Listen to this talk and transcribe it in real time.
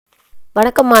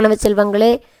வணக்கம் மாணவ செல்வங்களே,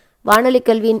 வானொலி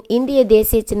கல்வியின் இந்திய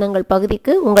தேசிய சின்னங்கள்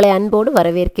பகுதிக்கு உங்களை அன்போடு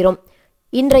வரவேற்கிறோம்.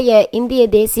 இன்றைய இந்திய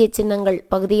தேசிய சின்னங்கள்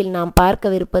பகுதியில் நாம்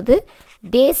பார்க்கவிருப்பது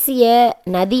தேசிய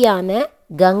நதியான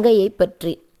கங்கையை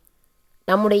பற்றி.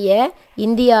 நம்முடைய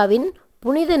இந்தியாவின்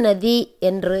புனித நதி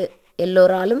என்று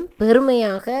எல்லோராலும்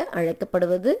பெருமையாக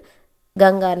அழைக்கப்படுவது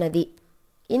கங்கா நதி.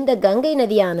 இந்த கங்கை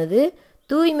நதியானது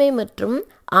தூய்மை மற்றும்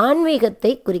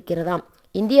ஆன்மீகத்தை குறிக்கிறதாம்.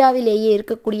 இந்தியாவிலேயே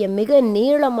இருக்கக்கூடிய மிக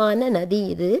நீளமான நதி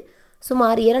இது.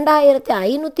 சுமார்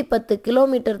 2510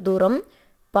 கிலோமீட்டர் தூரம்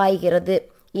பாய்கிறது.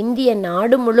 இந்திய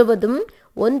நாடு முழுவதும்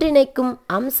ஒன்றிணைக்கும்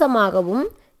அம்சமாகவும்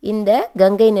இந்த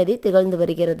கங்கை நதி திகழ்ந்து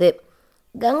வருகிறது.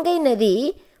 கங்கை நதி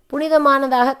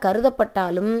புனிதமானதாக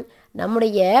கருதப்பட்டாலும்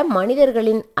நம்முடைய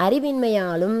மனிதர்களின்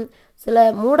அறிவின்மையாலும் சில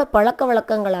மூட பழக்க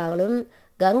வழக்கங்களாலும்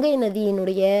கங்கை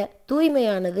நதியினுடைய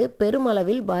தூய்மையானது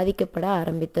பெருமளவில் பாதிக்கப்பட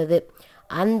ஆரம்பித்தது.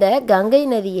 அந்த கங்கை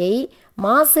நதியை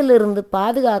மாசிலிருந்து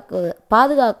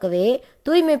பாதுகாக்கவே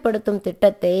தூய்மைப்படுத்தும்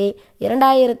திட்டத்தை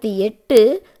 2008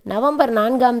 நவம்பர்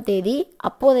 4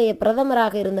 அப்போதைய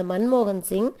பிரதமராக இருந்த மன்மோகன்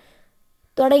சிங்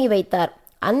தொடங்கி வைத்தார்.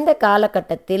 அந்த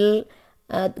காலகட்டத்தில்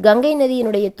கங்கை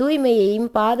நதியினுடைய தூய்மையையும்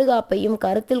பாதுகாப்பையும்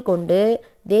கருத்தில் கொண்டு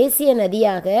தேசிய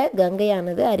நதியாக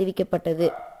கங்கையானது அறிவிக்கப்பட்டது.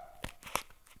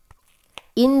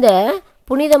 இந்த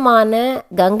புனிதமான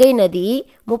கங்கை நதி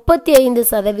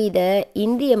 35%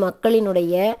 இந்திய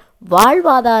மக்களினுடைய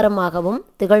வாழ்வாதாரமாகவும்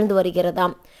திகழ்ந்து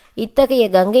வருகிறதாம். இத்தகைய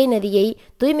கங்கை நதியை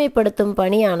தூய்மைப்படுத்தும்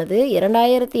பணியானது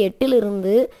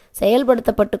 2008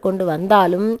 செயல்படுத்தப்பட்டு கொண்டு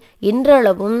வந்தாலும்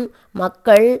இன்றளவும்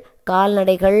மக்கள்,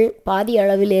 கால்நடைகள், பாதி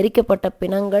அளவில் எரிக்கப்பட்ட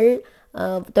பிணங்கள்,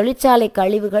 தொழிற்சாலை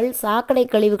கழிவுகள், சாக்கடை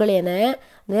கழிவுகள் என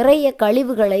நிறைய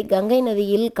கழிவுகளை கங்கை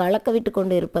நதியில் கலக்கவிட்டு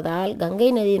கொண்டு இருப்பதால் கங்கை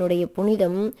நதியினுடைய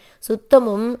புனிதம்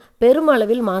சுத்தமும்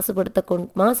பெருமளவில்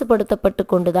மாசுபடுத்தப்பட்டு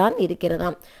கொண்டுதான்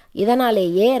இருக்கிறதாம்.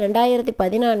 இதனாலேயே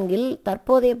 2014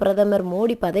 தற்போதைய பிரதமர்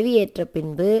மோடி பதவியேற்ற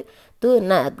பின்பு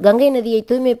கங்கை நதியை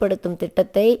தூய்மைப்படுத்தும்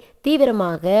திட்டத்தை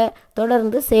தீவிரமாக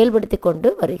தொடர்ந்து செயல்படுத்தி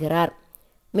கொண்டு வருகிறார்.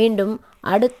 மீண்டும்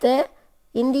அடுத்த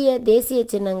இந்திய தேசிய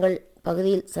சின்னங்கள்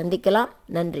பகுதியில் சந்திக்கலாம்.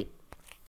 நன்றி.